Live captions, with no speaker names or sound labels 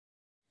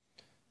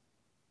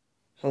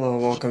Hello,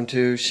 welcome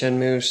to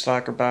Shenmue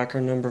Slacker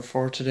Backer number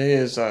 4. Today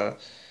is the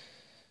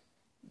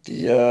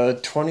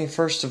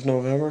 21st of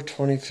November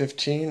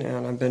 2015,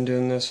 and I've been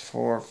doing this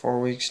for 4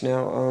 weeks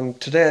now.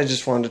 Today I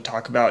just wanted to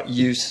talk about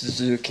Yu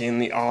Suzuki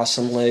and the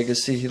awesome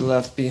legacy he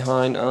left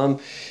behind.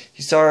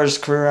 He started his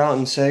career out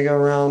in Sega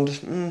around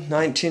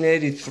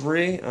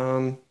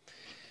 1983.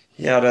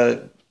 He had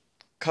a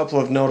couple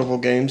of notable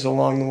games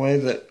along the way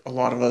that a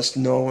lot of us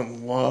know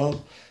and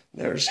love.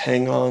 There's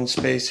Hang On,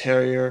 Space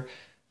Harrier,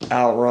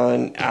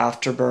 Outrun,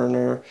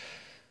 Afterburner,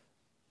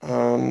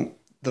 the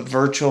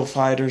Virtual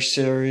Fighter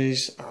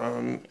series,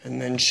 and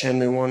then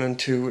Shenmue 1 and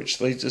 2, which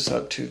leads us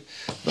up to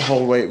the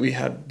whole wait we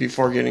had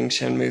before getting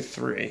Shenmue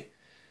 3.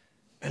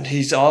 And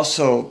he's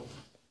also,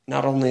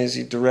 not only has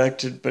he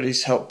directed, but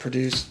he's helped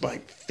produce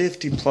like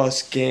 50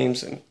 plus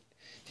games, and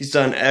he's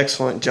done an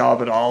excellent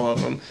job at all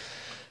of them.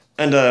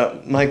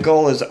 And my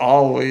goal is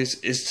always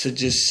to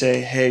just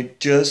say, hey,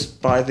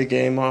 just buy the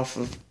game off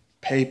of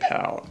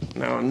PayPal.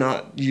 Now, I'm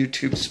not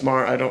YouTube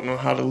smart. I don't know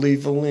how to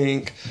leave a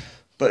link.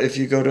 But if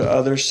you go to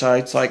other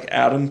sites like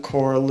Adam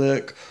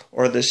Koralik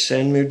or the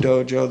Shenmue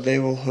Dojo, they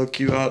will hook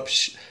you up.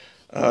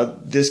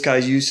 This guy,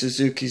 Yu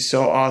Suzuki, is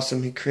so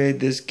awesome. He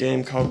created this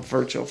game called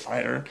Virtual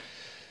Fighter.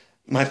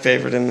 My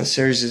favorite in the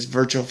series is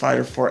Virtual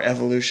Fighter 4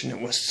 Evolution.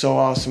 It was so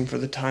awesome for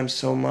the time,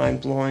 so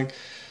mind-blowing.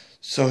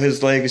 So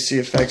his legacy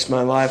affects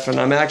my life, and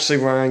I'm actually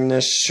wearing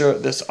this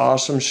shirt, this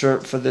awesome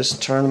shirt for this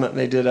tournament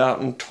they did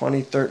out in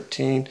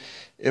 2013.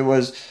 It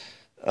was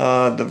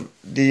the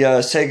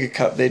Sega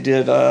Cup they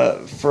did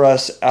for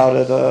us out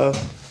at I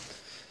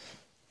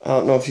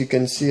don't know if you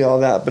can see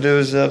all that, but it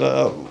was at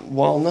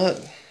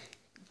Walnut,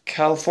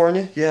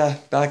 California. Yeah,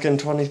 back in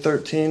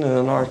 2013 in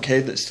an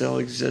arcade that still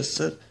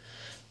existed,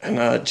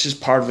 and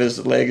just part of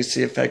his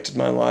legacy affected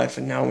my life,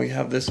 and now we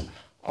have this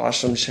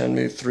awesome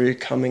Shenmue 3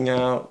 coming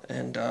out,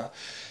 and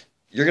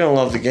you're going to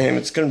love the game.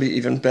 It's going to be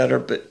even better,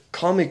 but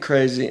call me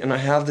crazy, and I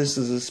have this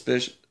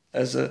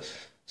as a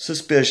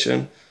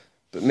suspicion,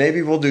 but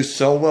maybe we'll do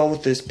so well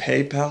with this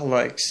PayPal,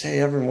 like say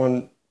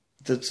everyone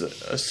that's a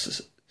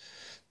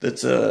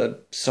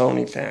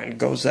Sony fan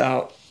goes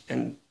out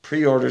and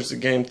pre-orders the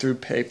game through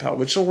PayPal,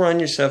 which will run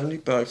you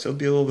 $70. It'll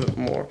be a little bit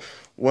more.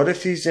 What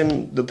if he's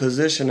in the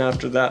position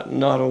after that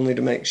not only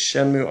to make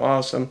Shenmue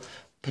awesome,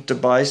 but to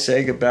buy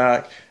Sega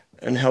back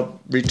and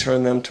help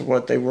return them to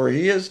what they were?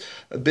 He is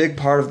a big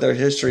part of their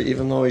history,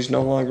 even though he's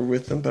no longer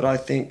with them. But I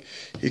think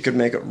he could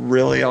make it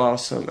really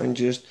awesome and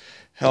just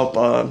help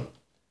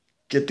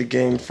get the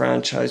game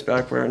franchise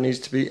back where it needs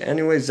to be.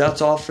 Anyways, that's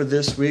all for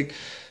this week.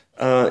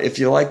 If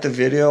you like the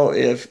video,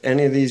 if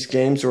any of these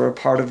games were a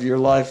part of your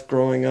life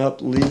growing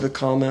up, leave a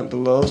comment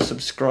below,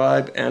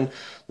 subscribe, and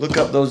look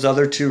up those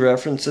other two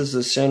references,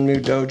 the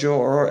Shenmue Dojo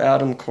or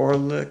Adam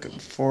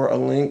Koralik, for a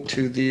link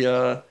to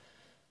the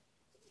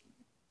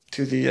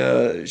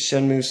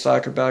Shenmue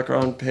Slacker backer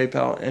on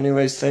PayPal.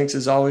 Anyways, thanks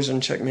as always,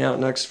 and check me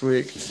out next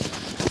week.